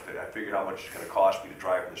figure how much it's gonna cost me to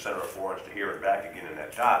drive from the center of Florence to here and back again in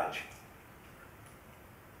that Dodge.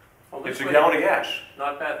 Well, It's this a way- gallon of gas.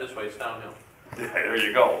 Not bad this way, it's downhill. There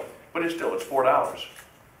you go. But it's still, it's $4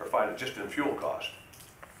 or $5 just in fuel cost.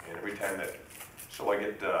 And every time so I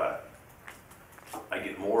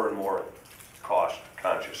get more and more cost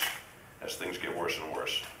conscious as things get worse and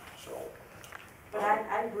worse, so. But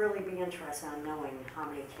I'd really be interested in knowing how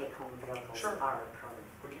many take-home vehicles Sure. are occurring.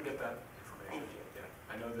 We can get that Thank information. you.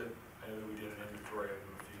 Yeah, I know that we did an inventory of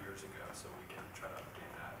them a few years ago, so we can try to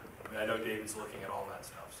update that. I mean, I know David's looking at all that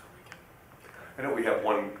stuff, so we can I know we have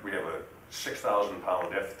a 6,000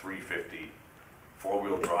 pound F-350,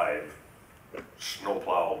 four-wheel drive,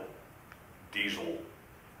 snowplow, diesel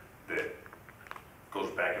that goes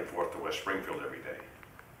back and forth to West Springfield every day.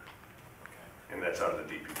 And that's out of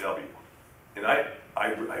the DPW. And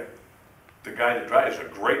the guy that drives is a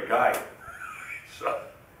great guy. So,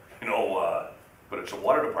 but it's a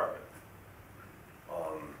water department.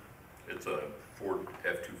 It's a Ford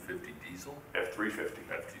F-250 diesel? F-350.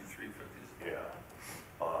 F-250s? Yeah.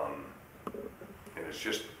 And it's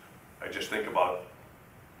just, I just think about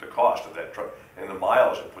the cost of that truck and the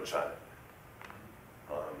miles it puts on it.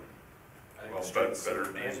 I think Well, the street better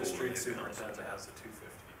super- and diesel the street than superintendent has the 250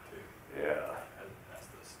 too. Yeah. Has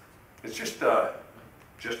this. It's just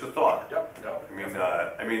a thought. Yep, no.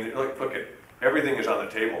 I mean, look at, everything is on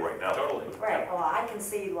the table right now. Totally. Right, well, I can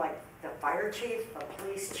see like the fire chief, the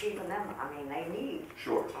police chief, and them, I mean, they need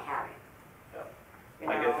Sure. to have it. Yeah.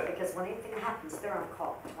 You I get know, that. because when anything happens, they're on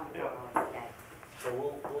call 24 hours a day. So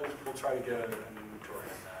we'll try to get an inventory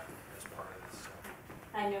on that as part of this. So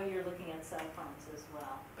I know you're looking at cell phones as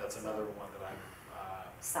well. that's another one that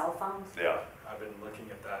Cell phones? Yeah. I've been looking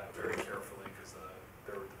at that very carefully because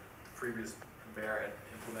the previous mayor had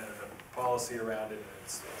implemented a policy around it, and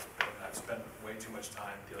I've spent way too much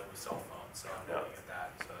time dealing with cell phones, so I'm Yeah. looking at that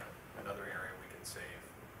as another area we can save.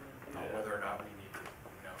 Yeah. Whether or not we need to,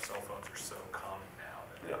 cell phones are so common now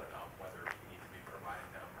that Yeah. whether we need to be providing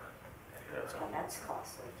them or any of Yeah. Well, that's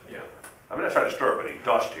costly. Yeah, I'm not trying to stir up any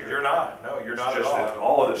dust here. you're not, no, you're not It's at just that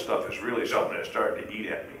all. all of this stuff is really something that's starting to eat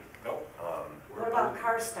at me. Nope. What about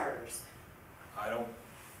car starters? I don't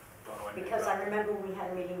know anything Because about I remember we had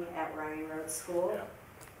a meeting at Ryan Road School,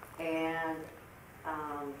 Yeah. and,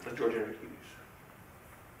 That's George Enriquez.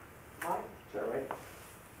 what? Is that right?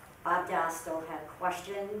 Bob Dostal had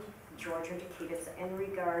questioned George and Takitas in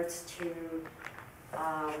regards to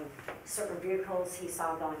certain vehicles he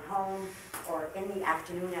saw going home or in the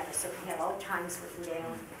afternoon at a certain, he had all times written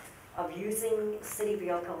down of using city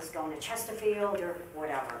vehicles going to Chesterfield or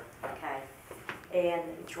whatever, okay? And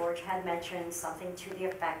George had mentioned something to the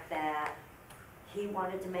effect that he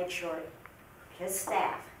wanted to make sure his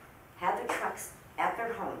staff had the trucks at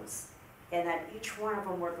their homes and that each one of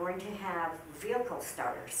them were going to have vehicle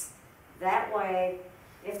starters. That way,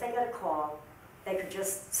 if they got a call, they could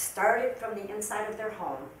just start it from the inside of their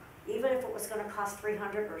home, even if it was gonna cost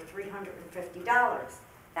 $300 or $350.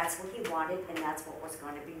 That's what he wanted, and that's what was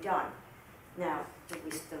gonna be done. Now, do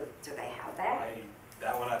they have that?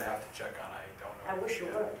 That one I'd have to check on, I don't know. I wish you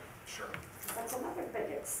Yeah. would. Sure, That's another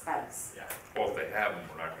big expense. yeah. Well, if they have them,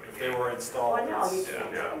 we're not gonna If get they were installed, Well, no, you it's, can't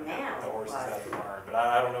yeah. get them now, the horses but at the barn, but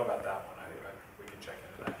I don't know about that one, we can check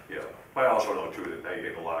into that. Yeah. But I also know too that I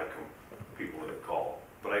get a lot of people that call,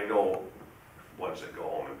 but I know ones that go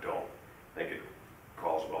home and don't. I get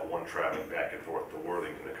calls about one traveling back and forth to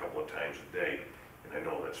Worthington a couple of times a day, and I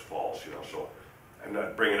know that's false, so I'm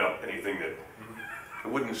not bringing up anything that, I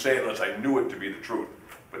wouldn't say it unless I knew it to be the truth,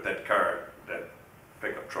 but that car, that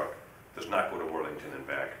pickup truck, does not go to Worthington and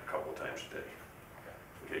back a couple of times a day.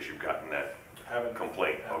 In case you've gotten that Haven't.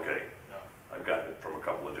 complaint, okay. No, I've gotten it from a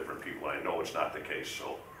couple of different people, I know it's not the case,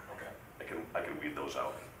 so okay. I can weed those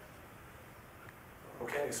out.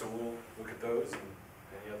 Okay, so we'll look at those and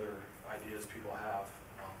any other ideas people have.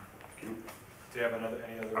 Do you have any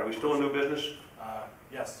other? Are we still in new business?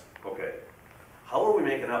 Yes. Okay. How are we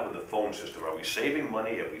making out with the phone system? Are we saving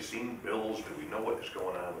money? Have we seen bills? Do we know what is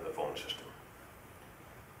going on with the phone system?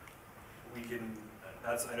 We can,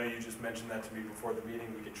 I know you just mentioned that to me before the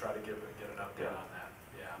meeting, we can try to get an update Yeah. on that,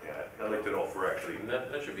 yeah. Yeah, I'd like to know if we're actually, And that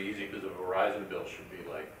should be easy, because the Verizon bill should be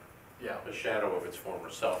like Yeah, a shadow of its former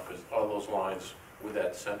self, because all those lines, with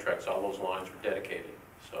that Centrex, all those lines were dedicated,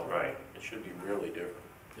 so right. it should be really different.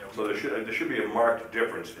 yeah. So there should be a marked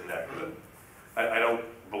difference in that. I don't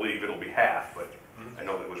believe it'll be half, but I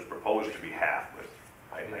know it was proposed to be half, but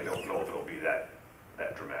I don't know if it'll be that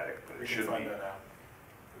dramatic, but We it can should find be. that out.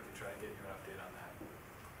 We can try to get you an update on that.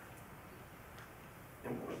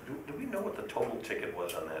 And do we know what the total ticket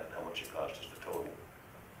was on that? How much it cost us, the total?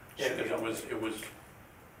 Yeah, because it was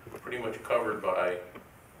pretty much covered by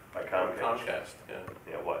By Comcast? Comcast, yeah.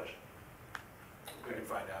 Yeah, it was. We can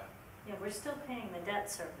find out. Yeah, we're still paying the debt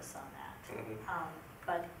service on that. Mhm.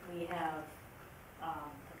 But we have,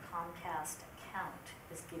 the Comcast account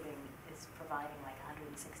is providing like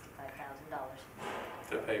 $165,000.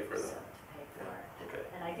 To pay for So, that. to pay for it. Okay.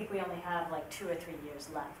 And I think we only have like 2 or 3 years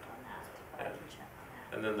left on that, but I can check on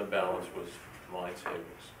that. And then the balance was line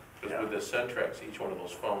savings. Because Yeah. with the Centrex, each one of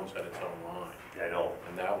those phones had its own line, Yeah, I know.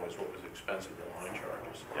 and that was what was expensive, the line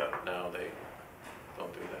charges. Yeah. Now they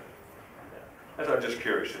don't do that. I was just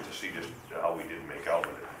curious to see just how we did make out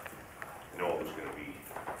with it. know it was gonna be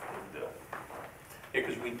the, Yeah,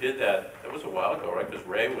 because we did that was a while ago, right? Because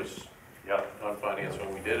Ray was yeah, on finance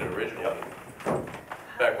when we did it originally.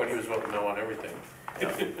 Back when he was voting no on everything. yeah.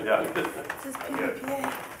 This is I get it.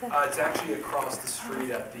 PDPA. It's actually across the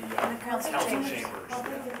street at the council council chambers.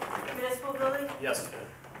 chambers. Municipal building? Yes.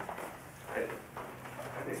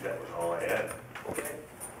 I think that was all I had. Okay.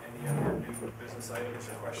 Any other new business items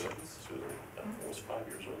or questions? Susan, that was 5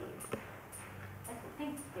 years old. I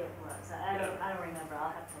think it was, I don't remember, I'll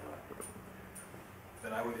have to look.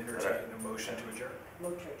 Then I would entertain a motion to adjourn.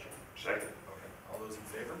 Literature. Second. Okay. All those in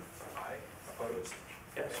favor? Aye. Opposed?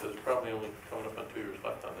 Yeah, so there's probably only coming up on 2 years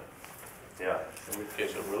left on that. Yeah, In which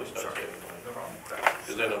case it'll really start Sorry. saving money. No problem.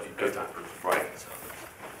 Because then it'll be good. right.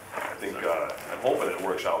 I think, I'm hoping it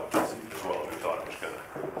works out as well as we thought it was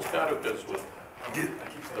gonna. It's got to, because with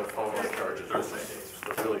the phone charges,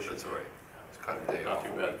 it really should, That's all right. It's kind of day not off.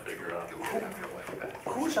 too bad to figure out. Get a little half your life back.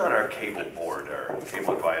 Who's on our cable board, our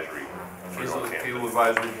cable advisory? for Cable Northampton?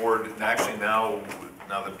 Advisory Board, and actually now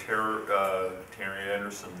that Terry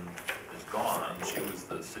Anderson is gone, she was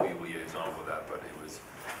the city liaison with that, but it was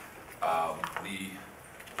Lee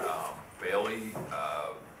Bailey,